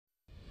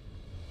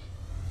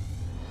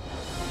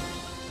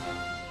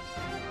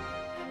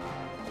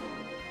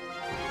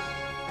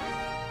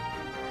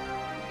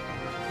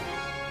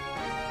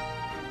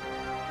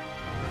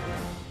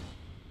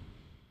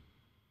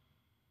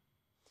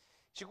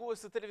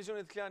Shikues të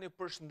televizionit Klani,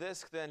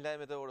 përshëndes, këto janë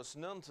lajmet e orës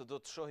 9, do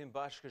të shohim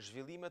bashkë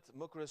zhvillimet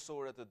më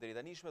kryesore të deri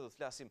tanishme, do të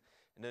flasim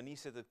në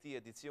nisje të këtij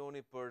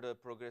edicioni për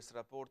progres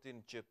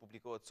raportin që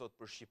publikohet sot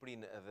për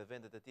Shqipërinë dhe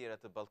vendet e tjera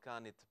të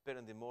Ballkanit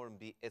perëndimor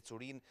mbi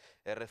ecurinë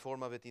e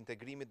reformave të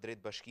integrimit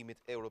drejt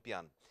Bashkimit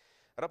Evropian.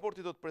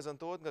 Raporti do të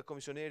prezantohet nga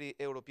Komisioneri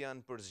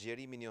Evropian për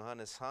zgjerimin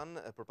Johannes Hahn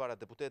përpara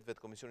deputetëve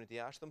të Komisionit të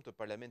Jashtëm të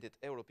Parlamentit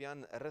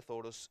Evropian rreth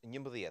orës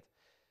 11.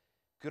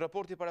 Ky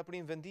raporti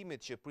paraprin vendimit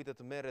që pritet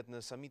të merret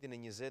në samitin e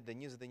 20 dhe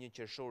 21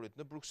 qershorit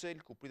në Bruksel,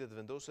 ku pritet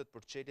vendoset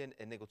për çeljen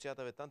e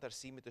negociatave të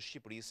antarësimit të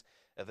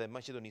Shqipërisë dhe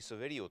Maqedonisë së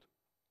Veriut.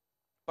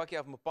 Pak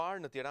javë më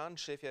parë në Tiranë,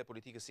 shefja e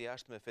politikës së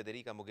jashtme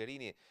Federica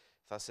Mogherini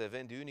tha se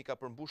vendi ynë ka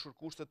përmbushur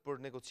kushtet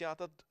për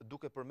negociatat,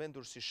 duke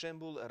përmendur si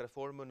shembull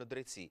reformën në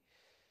drejtësi.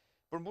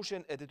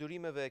 Përmbushjen e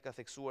detyrimeve ka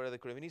theksuar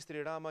edhe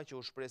kryeministri Rama, që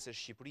u shpreh se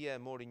Shqipëria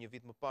e mori një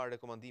vit më parë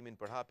rekomandimin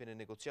për hapjen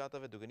e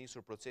negociatave duke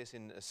nisur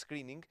procesin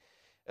screening,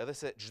 edhe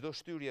se çdo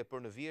shtyrje për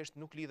në vjesht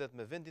nuk lidhet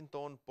me vendin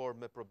ton, por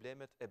me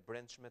problemet e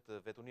brendshme të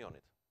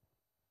vetunionit.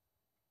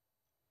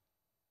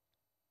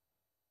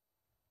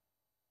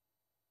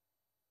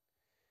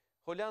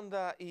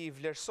 Holanda i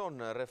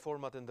vlerëson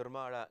reformat e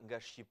ndërmarra nga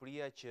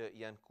Shqipëria që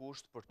janë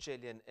kusht për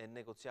çeljen e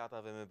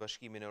negociatave me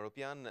Bashkimin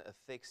Evropian.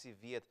 Theksi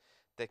vjet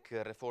tek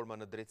reforma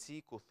në drejtësi,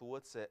 ku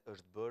thuhet se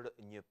është bërë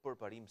një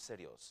përparim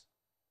serioz.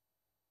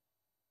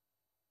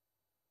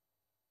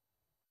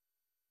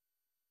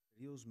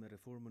 Me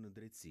reformën në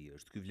drejtësi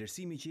është ky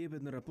vlerësimi që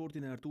jepet në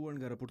raportin e hartuar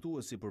nga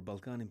raportuesi për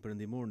Ballkanin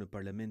Perëndimor në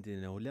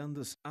Parlamentin e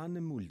Holandës,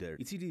 Anne Mulder,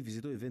 i cili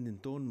vizitoi vendin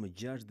tonë më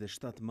 6 dhe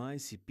 7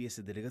 maj si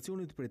pjesë e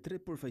delegacionit prej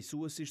 3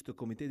 përfaqësuesish të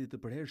Komitetit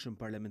të Përhershëm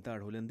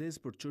Parlamentar Holandez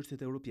për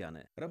çështjet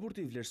europiane.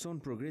 Raporti vlerëson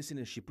progresin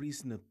e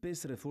Shqipërisë në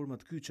 5 reforma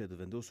të kyçe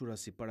të vendosura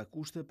si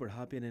parakushte për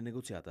hapjen e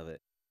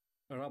negociatave.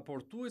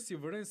 Raportuesi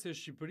vëren se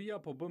Shqipëria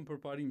po bën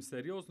përparim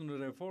serioz në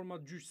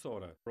reformat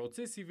gjyqësore.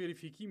 Procesi i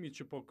verifikimit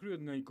që po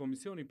kryhet nga një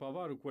komision i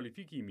pavarur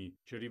kualifikimi,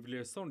 që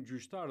rivlerëson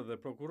gjyqtarët dhe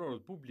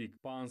prokurorët publik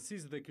pa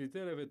anësisë dhe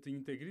kritereve të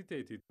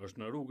integritetit,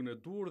 është në rrugën e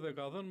duhur dhe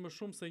ka dhënë më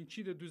shumë se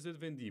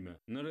 140 vendime.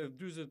 Në rreth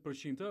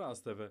 40% të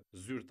rasteve,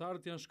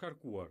 zyrtarët janë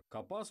shkarkuar.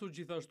 Ka pasur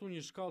gjithashtu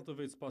një shkallë të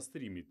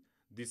vecpastrimit.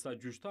 Disa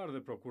gjyqtarë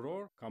dhe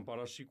prokuror kanë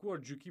parashikuar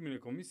gjykimin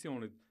e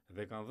komisionit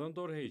dhe kanë dhënë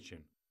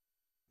dorëheqjen.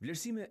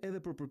 Vlerësime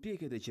edhe për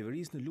përpjekjet e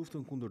qeverisë në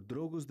luftën kundër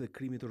drogës dhe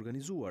krimit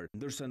organizuar,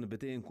 ndërsa në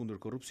betejën kundër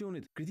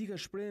korrupsionit, kritika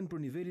shprehen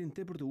për nivelin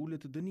tepër të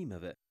ulët të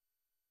dënimeve.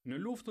 Në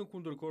luftën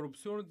kundër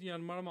korrupsionit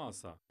janë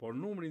marmasa, por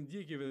numri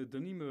ndjekjeve dhe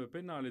dënimeve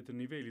penale të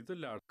nivelit të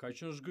lartë ka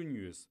qenë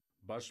zhgënjyes.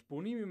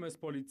 Bashkëpunimi mes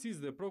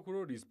policisë dhe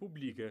prokurorisë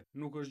publike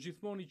nuk është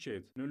gjithmonë i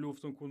qetë. Në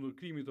luftën kundër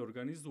krimit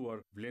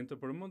organizuar, vlen të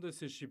përmendet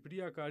se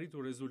Shqipëria ka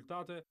arritur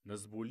rezultate në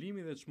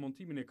zbulimin dhe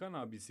çmontimin e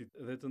kanabisit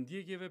dhe të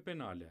ndjekjeve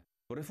penale.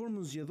 Por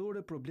reformën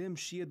zgjedhore problem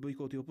shihet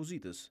bojkoti i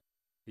opozitës.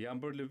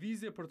 Janë bërë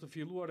lëvizje për të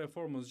filluar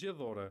reformën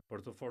zgjedhore,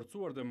 për të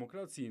forcuar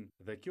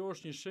demokracinë dhe kjo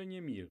është një shenjë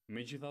e mirë.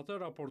 Megjithatë,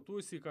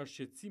 raportuesi ka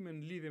shqetësime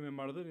në lidhje me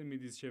marrëdhënien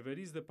midis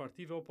qeverisë dhe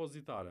partive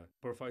opozitare.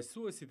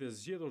 Përfaqësuesit e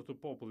zgjedhur të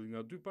popullit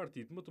nga 2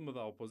 partitë më të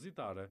mëdha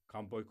opozitare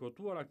kanë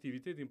bojkotuar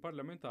aktivitetin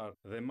parlamentar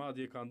dhe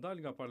madje kanë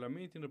dalë nga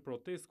parlamenti në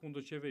protestë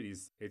kundër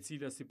qeverisë, e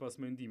cila sipas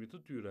mendimit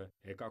të tyre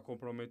e ka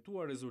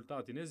komprometuar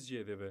rezultatin e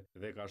zgjedhjeve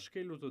dhe ka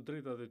shkelur të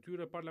drejtat e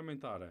tyre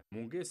parlamentare.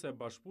 Mungesa e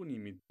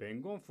bashkëpunimit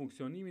pengon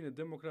funksionimin e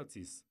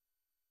demokracisë.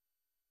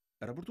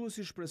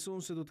 Raportuesi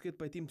shpreson se do të ketë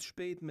pajtim të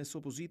shpejtë mes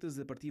opozitës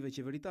dhe partive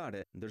qeveritare,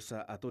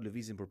 ndërsa ato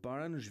lëvizin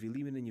përpara në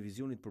zhvillimin e një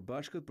vizionit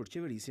përbashkët për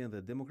qeverisjen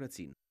dhe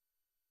demokracinë.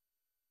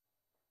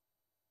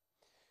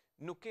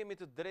 Nuk kemi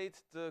të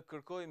drejtë të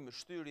kërkojmë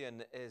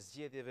shtyrjen e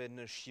zgjedhjeve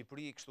në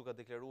Shqipëri, kështu ka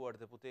deklaruar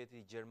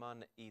deputeti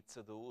gjerman i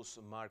CDU-s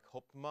Mark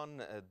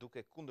Hauptmann,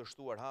 duke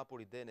kundërshtuar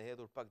hapur idenë e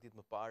hedhur pak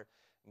ditë më parë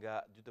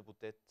nga 2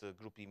 deputet të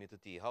grupimit të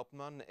tij.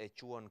 Hauptmann e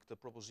quan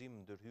këtë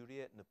propozim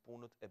ndërhyrje në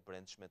punët e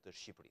brendshme të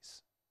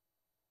Shqipërisë.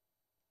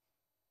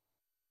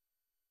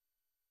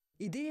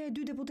 Ideja e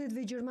 2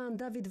 deputetëve gjerman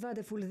David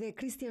Wadefull dhe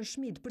Christian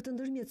Schmidt për të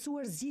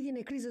ndërmjetësuar zgjidhjen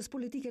e krizës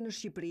politike në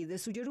Shqipëri dhe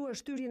sugjeruar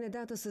shtyrjen e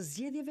datës së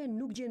zgjedhjeve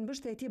nuk gjen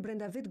mbështetje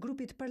brenda vetë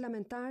grupit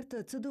parlamentar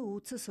të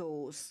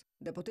CDU-CSU-s.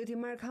 Deputeti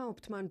Mark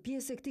Hauptmann,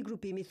 pjesë e këtij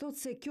grupimi,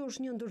 thotë se kjo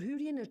është një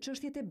ndërhyrje në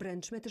çështjet e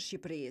brendshme të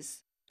Shqipërisë.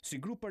 Si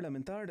grup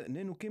parlamentar,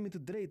 ne nuk kemi të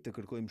drejtë të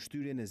kërkojmë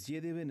shtyrjen e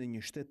zgjedhjeve në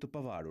një shtet të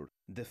pavarur.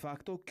 De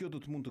facto, kjo do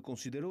të mund të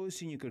konsiderohet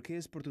si një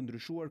kërkesë për të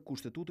ndryshuar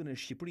kushtetutën e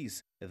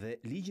Shqipërisë dhe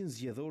ligjin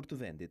zgjedhor të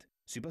vendit.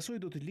 Si pasojë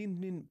do të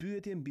lindnin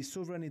pyetje mbi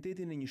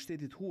sovranitetin e një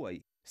shteti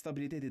huaj,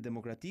 stabiliteti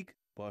demokratik,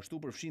 po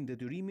ashtu përfshin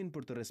detyrimin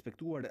për të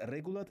respektuar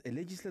rregullat e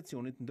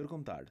legjislacionit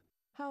ndërkombëtar.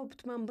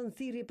 Hauptmann bën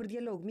thirrje për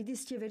dialog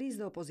midis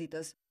qeverisë dhe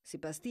opozitës.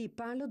 Sipas tij,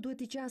 palët duhet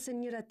të qasen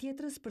njëra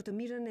tjetrës për të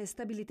mirën e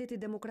stabilitetit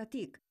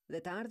demokratik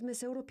dhe të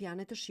ardhmes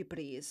europiane të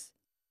Shqipërisë.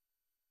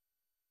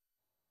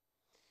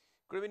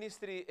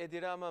 Kryeministri Edi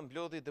Rama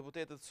mblodhi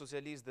deputetët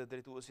socialistë dhe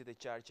drejtuesit e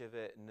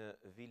qarqeve në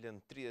vilën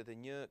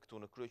 31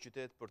 këtu në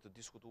kryeqytet për të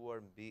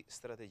diskutuar mbi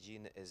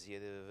strategjinë e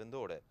zgjedhjeve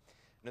vendore.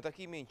 Në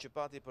takimin që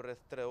pati për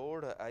rreth 3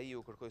 orë, ai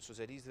u kërkoi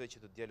socialistëve që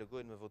të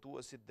dialogojnë me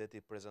votuesit dhe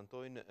të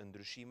prezantojnë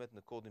ndryshimet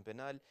në kodin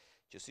penal,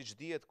 që siç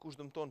dihet kush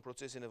dëmton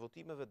procesin e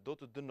votimeve do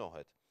të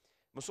dënohet.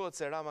 Mësohet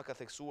se Rama ka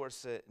theksuar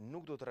se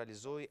nuk do të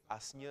realizojë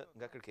asnjë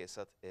nga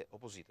kërkesat e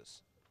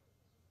opozitës.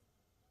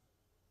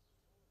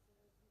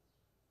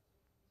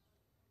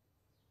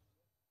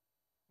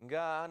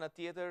 Nga ana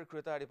tjetër,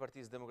 kryetari i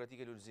Partisë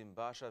Demokratike Lulzim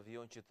Basha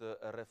vijon që të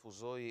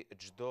refuzojë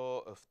çdo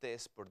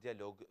ftesë për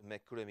dialog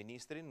me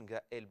kryeministrin. Nga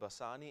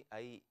Elbasani,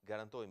 ai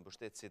garantoi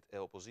mbështetësit e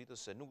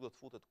opozitës se nuk do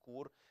të futet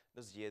kurrë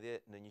në zgjedhje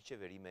në një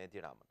qeveri me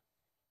Edi Ramën.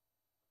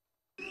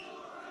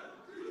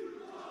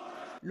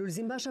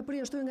 Lulzim Basha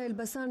përjashtoi nga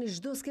Elbasani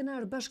çdo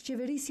skenar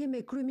bashkëqeverisje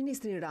me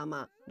kryeministrin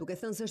Rama, duke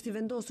thënë se është i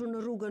vendosur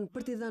në rrugën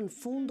për t'i dhënë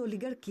fund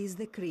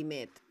oligarkisë dhe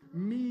krimit.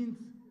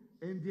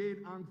 Mint e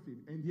ndjejnë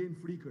anktin, e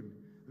ndjejnë frikën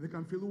dhe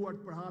kanë filluar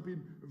të përhapin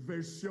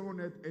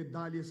versionet e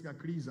daljes nga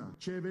kriza.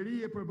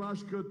 Qeveri e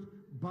përbashkët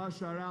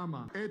Basha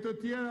Rama e të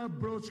tjera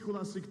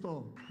broçkulla si këto.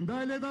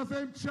 Ndaj le ta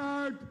them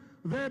qartë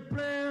dhe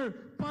prerë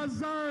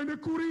pazar në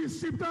kurriz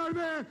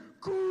shqiptarëve,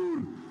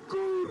 kur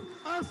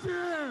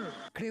asnjëherë.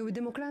 Kreu i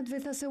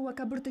demokratëve tha se ua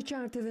ka bërë të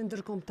qartë edhe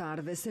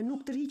ndërkombëtarëve se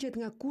nuk tërhiqet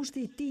nga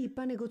kushti i tij i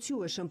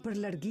panegociueshëm për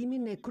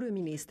largimin e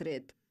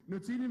kryeministrit.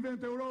 Në cilin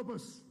vend të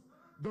Europës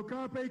do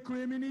kapej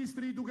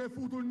kryeministri duke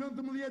futur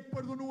 19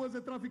 përdhunues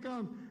e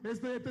trafikantë e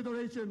s'do jetë të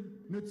dorëheqën,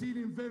 në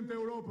cilin vend të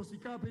Europës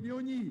i kapin jo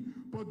një,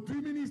 po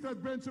 2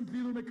 ministrat brendshëm të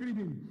lidhur me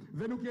krimin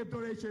dhe nuk jetë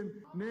dorëheqën.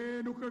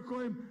 Ne nuk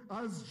kërkojmë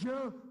asgjë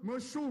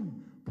më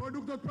shumë, por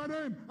nuk do të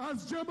pranojmë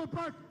asgjë më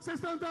pak se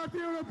standardi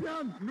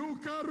evropian.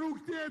 Nuk ka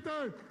rrugë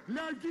tjetër.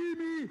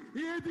 Largimi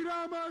i Edi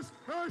Ramës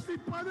është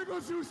i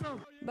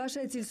panegociueshëm.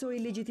 Basha e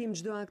cilësoi legjitim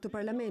çdo akt të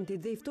parlamentit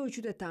dhe i ftoi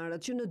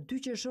qytetarët që në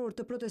 2 qershor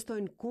të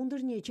protestojnë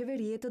kundër një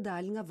qeverie të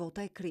dalë nga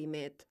vota e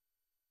krimit.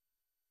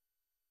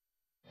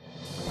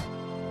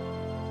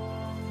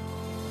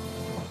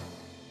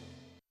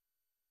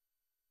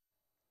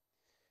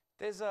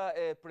 Teza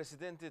e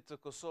presidentit të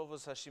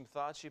Kosovës Hashim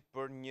Thaçi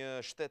për një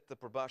shtet të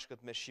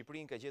përbashkët me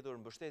Shqipërinë ka gjetur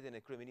mbështetjen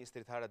e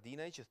kryeministrit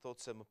Haradinaj, që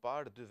thotë se më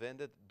parë dy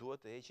vendet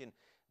duhet të heqin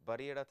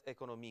barierat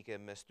ekonomike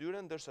mes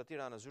tyre, ndërsa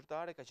Tirana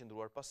zyrtare ka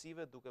qëndruar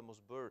pasive duke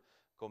mos bërë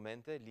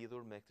komente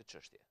lidhur me këtë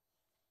çështje.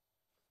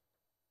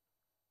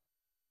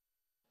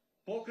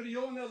 Po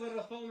krijon edhe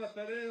rrethona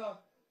të reja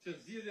që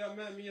zgjidhja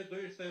më e mirë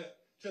do ishte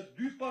që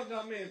 2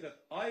 parlamentet,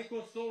 ai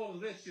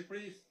Kosovës dhe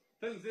Shqipërisë,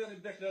 të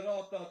nxjerrin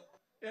deklaratat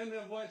e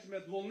nevojshme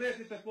të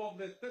vullnetit e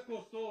popullit të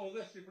Kosovës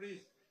dhe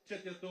Shqipërisë që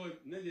të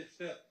jetojmë në një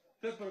shtet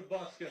të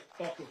përbashkët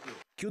pa kufi.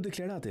 Kjo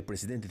deklaratë e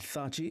presidentit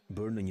Thaçi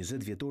bërë në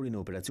 20 vjetorin e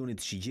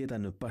operacionit Shigjeta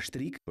në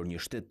Pashtrik për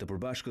një shtet të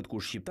përbashkët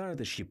kur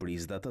shqiptarët e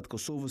Shqipërisë dhe ata të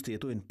Kosovës të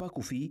jetojnë pa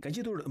kufi, ka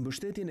gjetur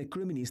mbështetjen e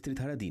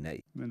kryeministrit Haradinaj.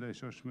 Mendoj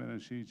se është më e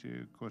rëndësishme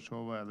që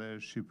Kosova dhe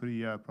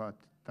Shqipëria pra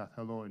ta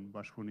thellojnë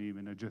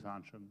bashkëpunimin e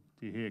gjithanshëm,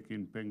 të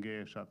hekin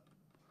pengeshat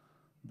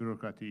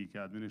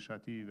birokratike,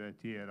 administrative e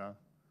tjera,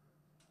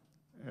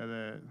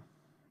 edhe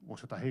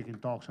ose ta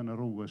hekin taksën e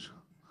rrugës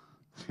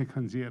që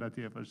kanë nxjerrë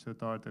atje për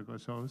qytetarët e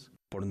Kosovës.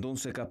 Por ndonë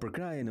se ka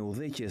përkraje në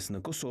udhëheqjes në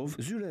Kosovë,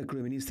 zyra e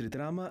kryeministrit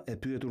Rama, e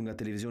pyetur nga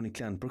televizioni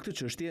Klan për këtë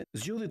çështje,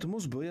 zgjodhi të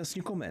mos bëjë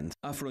asnjë koment.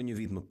 Afro një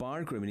vit më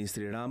parë,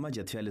 kryeministri Rama,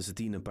 gjatë fjalës së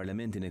tij në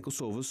parlamentin e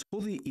Kosovës,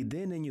 hodhi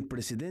idenë e një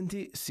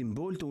presidenti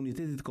simbol të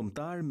unitetit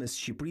kombëtar mes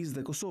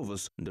Shqipërisë dhe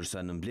Kosovës,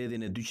 ndërsa në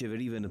mbledhjen e dy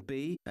qeverive në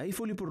Pej, ai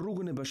foli për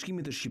rrugën e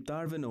bashkimit të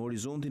shqiptarëve në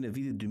horizontin e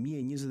vitit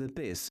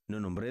 2025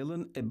 në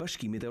nëmbrellën e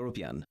Bashkimit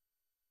Evropian.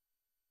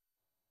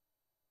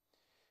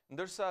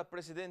 Ndërsa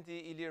presidenti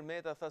Ilir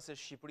Meta tha se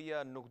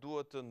Shqipëria nuk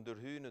duhet të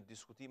ndërhyjë në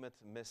diskutimet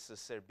mes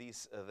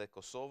Serbisë dhe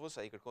Kosovës,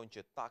 ai kërkon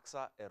që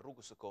taksa e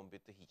rrugës së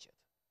kombit të hiqet.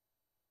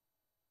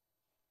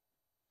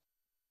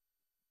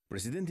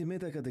 Presidenti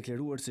Meta ka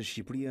deklaruar se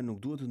Shqipëria nuk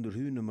duhet të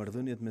ndërhyjë në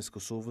marrëdhëniet mes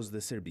Kosovës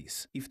dhe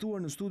Serbisë. I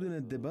ftuar në studion e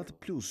Debat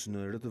Plus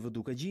në RTV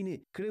Dukagjini,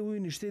 kreu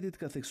i shtetit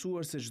ka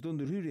theksuar se çdo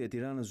ndërhyrje e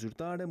Tiranës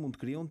zyrtare mund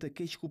të krijonte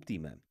keq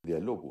kuptime.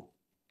 Dialogu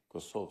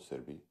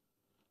Kosovë-Serbi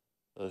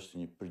është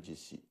një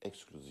përgjegjësi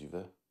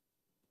ekskluzive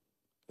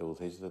e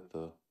udhëheqësve të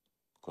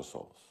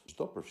Kosovës.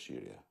 Çdo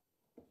përfshirje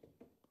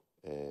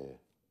e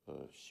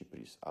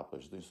Shqipërisë apo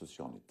çdo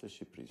institucioni të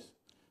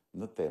Shqipërisë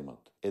në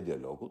temët e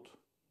dialogut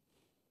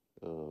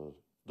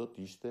do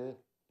të ishte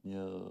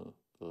një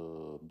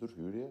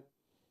ndërhyrje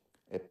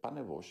e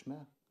panevojshme,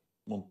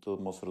 mund të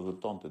mos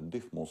rezultonte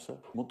ndihmuese,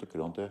 mund të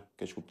krijonte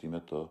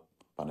keqkuptime të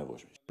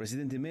panevojshme.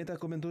 Presidenti Meta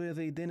komentoi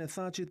edhe idenë e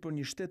Thaçit për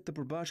një shtet të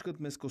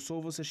përbashkët mes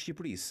Kosovës e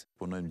Shqipërisë.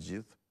 Punojmë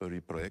gjithë për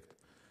një projekt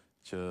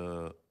që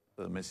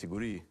me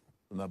siguri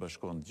na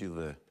bashkon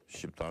gjithë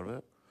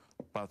shqiptarëve,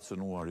 pa të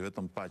cënuar jo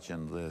vetëm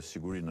paqen dhe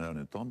sigurinë në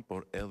rajonin tonë,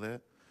 por edhe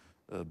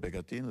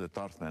begatinë dhe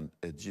të ardhmen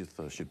e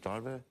gjithë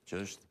shqiptarëve, që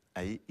është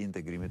ai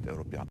integrimit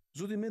evropian.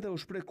 Zoti Meta u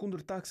shpreh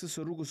kundër taksës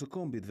së rrugës së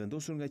kombit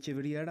vendosur nga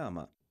qeveria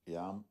Rama.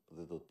 Jam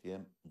dhe do të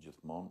jem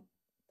gjithmonë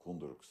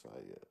kundër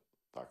kësaj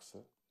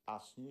takse.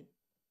 Asnjë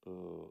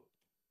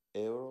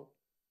euro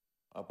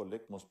apo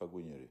lek mos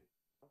paguaj njeri.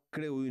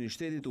 Kreu i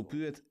shtetit u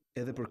pyet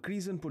edhe për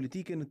krizën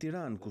politike në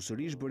Tiranë, ku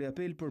sërish bëri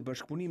apel për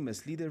bashkëpunim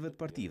mes liderëve të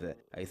partive.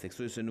 Ai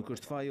theksoi se nuk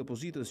është faji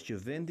opozitës që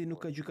vendi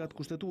nuk ka gjykatë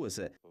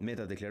kushtetuese.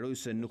 Meta deklaroi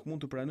se nuk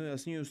mund të pranojë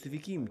asnjë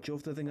justifikim,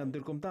 qoftë edhe nga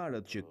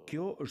ndërkombëtarët, që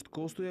kjo është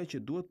kostoja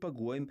që duhet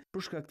paguajmë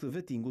për shkak të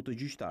vettingut të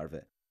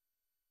gjyqtarëve.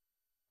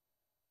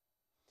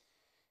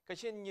 Ka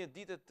qenë një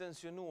ditë e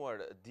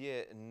tensionuar dje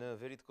në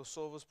veri të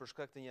Kosovës për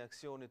shkak të një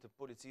aksioni të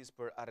policisë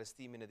për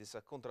arrestimin e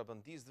disa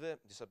kontrabandistëve,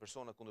 disa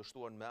persona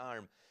kundërshtuar me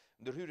armë,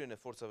 ndërhyrjen e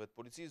forcave të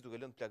policisë duke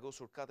lënë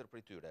plagosur 4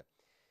 prej tyre.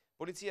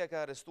 Policia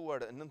ka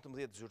arrestuar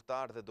 19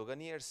 zyrtarë dhe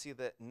doganierë, si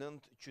dhe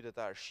 9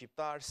 qytetarë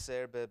shqiptar,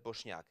 serbe,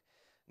 bosnjak.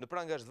 Në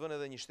pranga është vënë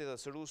edhe një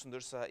shtetas rus,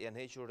 ndërsa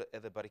janë hequr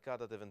edhe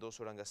barikadat e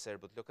vendosura nga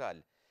serbët lokal.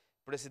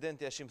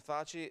 Presidenti Hashim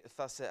Thaçi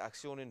tha se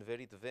aksionin në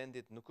veri të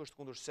vendit nuk është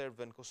kundër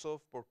serbëve në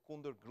Kosovë, por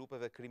kundër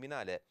grupeve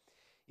kriminale.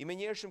 I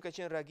menjëhershëm ka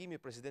qenë reagimi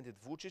i presidentit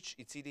Vučić,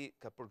 i cili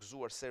ka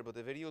përgëzuar serbët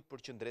e veriut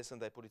për qëndresën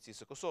ndaj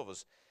policisë së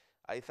Kosovës.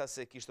 Ai tha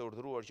se kishte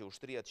urdhëruar që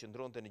ushtria të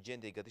qëndronte në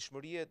gjendje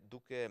gatishmërie,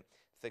 duke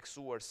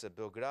theksuar se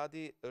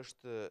Beogradi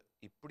është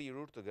i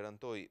prirur të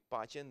garantojë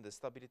paqen dhe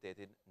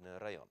stabilitetin në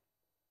rajon.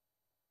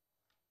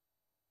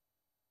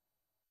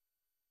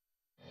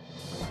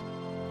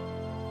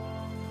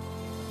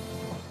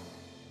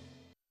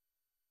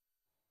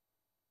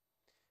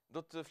 Do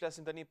të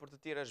flasim tani për të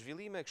tjera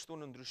zhvillime, kështu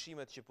në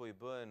ndryshimet që po i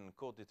bëhen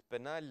kodit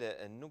penal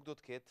nuk do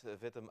të ketë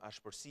vetëm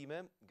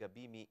ashpërsime,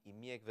 gabimi i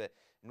mjekëve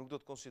nuk do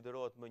të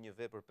konsiderohet më një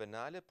vepër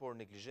penale, por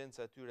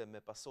neglizhenca e tyre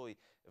me pasojë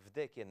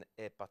vdekjen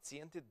e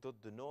pacientit do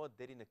të dënohet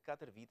deri në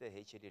 4 vite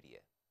heqje lirie.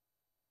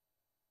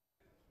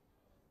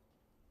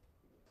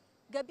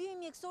 Gabimi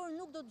mjekësor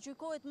nuk do të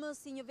gjykohet më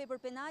si një vepër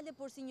penale,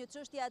 por si një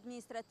çështje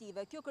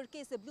administrative. Kjo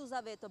kërkesë e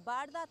bluzave të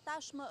bardha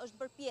tashmë është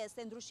bërë pjesë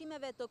e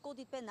ndryshimeve të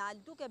kodit penal,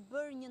 duke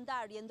bërë një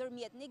ndarje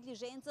ndërmjet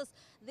neglizhencës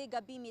dhe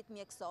gabimit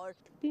mjekësor.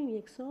 Gabimi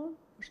mjekësor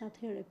është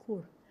atëherë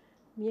kur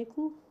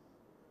mjeku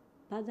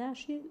pa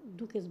dashje,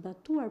 duke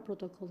zbatuar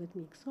protokollet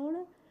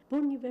mjekësore,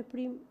 bën një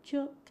veprim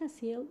që ka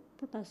sjell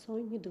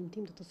përpasojë një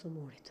dëmtim të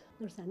sëmurit.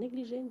 Ndërsa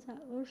neglizhenca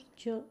është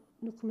që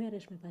nuk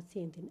merresh me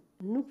pacientin,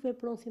 nuk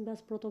vepron sipas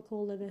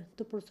protokolleve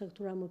të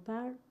përcaktuara më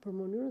parë për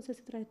mënyrën se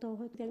si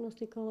trajtohet,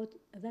 diagnostikohet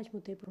dhe aq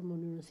më tepër për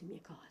mënyrën si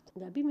mjekohet.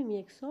 Gabimi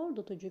mjekësor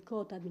do të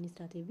gjykohet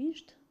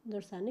administrativisht,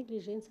 ndërsa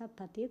neglizhenca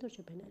patjetër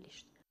që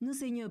penalisht.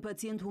 Nëse një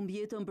pacient humb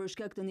jetën për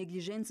shkak të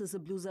neglizhencës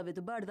së bluzave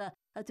të bardha,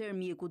 atëherë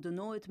mjeku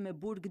dënohet me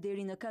burg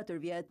deri në 4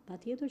 vjet.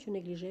 Patjetër që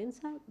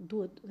neglizhenca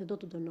duhet dhe do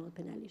të dënohet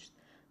penalisht.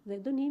 Dhe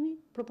dënimi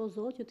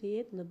propozohet që të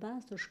jetë në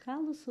bazë të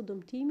shkallës së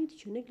dëmtimit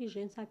që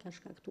neglizhenca ka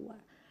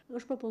shkaktuar.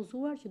 Është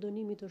propozuar që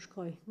dënimi të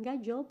shkojë nga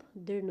gjop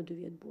deri në 2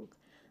 vjet burg.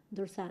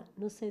 Ndërsa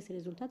nëse si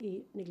rezultat i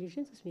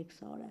neglizhencës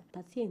mjekësore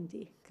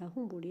pacienti ka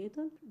humbur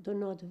jetën,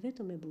 dënohet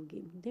vetëm me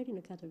burgim deri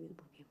në 4 vjet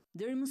burgim.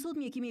 Deri më sot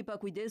mjekimi i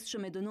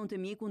pakujdesshëm e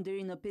dënonte mjekun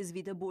deri në 5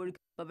 vite burg,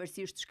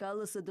 pavarësisht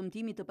shkallës së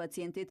dëmtimit të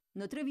pacientit.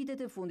 Në 3 vitet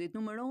e fundit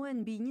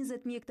numërohen mbi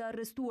 20 mjek të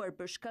arrestuar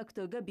për shkak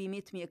të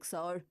gabimit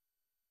mjekësor.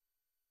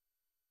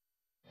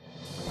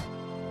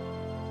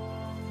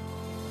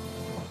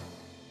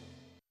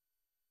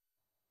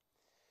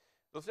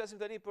 Do të flasim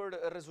tani për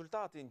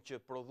rezultatin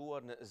që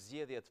prodhuan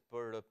zgjedhjet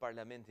për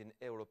Parlamentin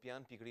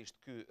Evropian. Pikërisht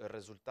ky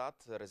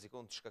rezultat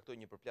rrezikon të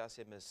shkaktojë një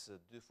përplasje mes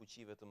 2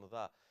 fuqive të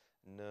mëdha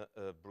në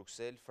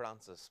Bruksel,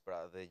 Francës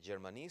pra dhe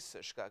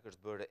Gjermanisë. Shkak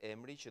është bërë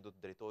emri që do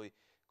të drejtojë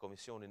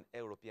Komisionin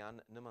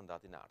Evropian në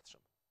mandatin e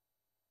ardhshëm.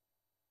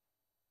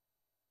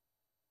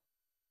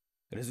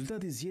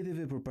 Rezultati i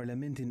zgjedhjeve për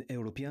Parlamentin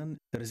Evropian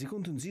rrezikon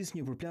të nxjisë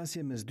një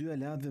përplasje mes 2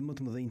 aleatëve më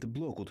të mëdhenj të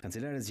bllokut,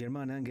 kancelares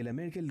gjermane Angela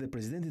Merkel dhe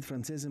presidentit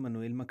francez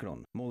Emmanuel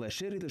Macron. Molla e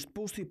sherrit është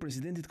posti i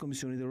presidentit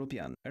Komisionit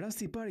Evropian.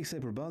 Rasti i parë i kësaj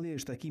përballje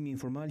është takimi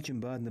informal që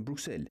mbahet në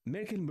Bruksel.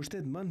 Merkel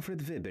mbështet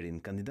Manfred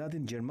Weberin,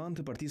 kandidatin gjerman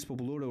të Partisë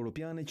Popullore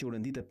Europiane që u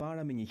rendit e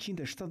para me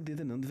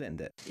 179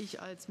 vende.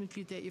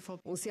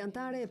 Unë si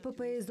antare e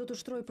PPE-s do të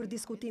shtroj për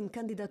diskutim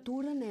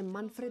kandidaturën e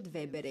Manfred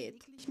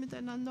Weberit.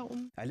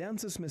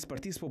 Aleancës mes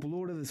Partisë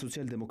Popullore dhe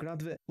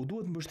Socialdemokratëve u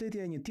duhet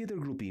mbështetja e një tjetër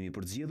grupimi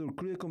për të zgjedhur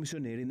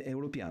kryekomisionerin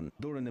evropian.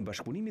 Dorën e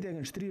bashkëpunimit ja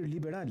kanë shtrirë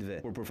liberalëve,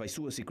 por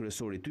përfaqësuesi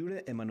kryesor i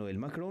tyre, Emmanuel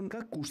Macron,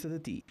 ka kushtet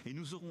e tij.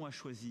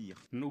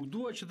 Nuk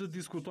dua që të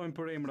diskutojmë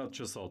për emrat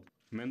që sot.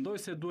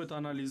 Mendoj se duhet të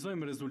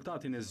analizojmë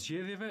rezultatin e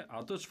zgjedhjeve,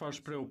 atë çfarë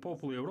shpreu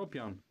populli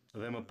evropian,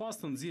 dhe më pas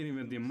të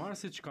nxjerrim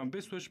vendimmarrësit që kanë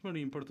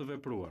besueshmërinë për të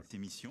vepruar.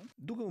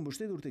 Duke u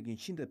mbështetur tek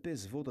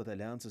 105 votat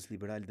Aleancës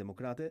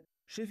Liberal-Demokrate,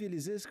 shefi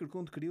Elizes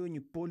kërkon të krijojë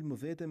një pol më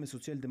vete me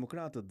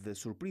socialdemokratët dhe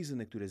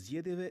surprizën e këtyre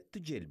zgjedhjeve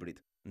të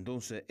gjelbrit.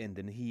 Ndonse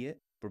ende në hije,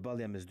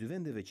 përballja mes 2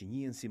 vendeve që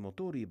njihen si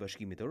motori i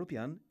Bashkimit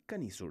Evropian ka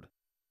nisur.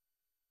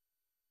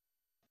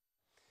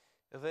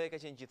 Dhe ka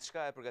qenë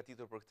gjithçka e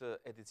përgatitur për këtë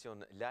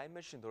edicion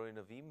lajmesh, që ndroi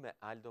në vim me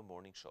Aldo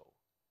Morning Show.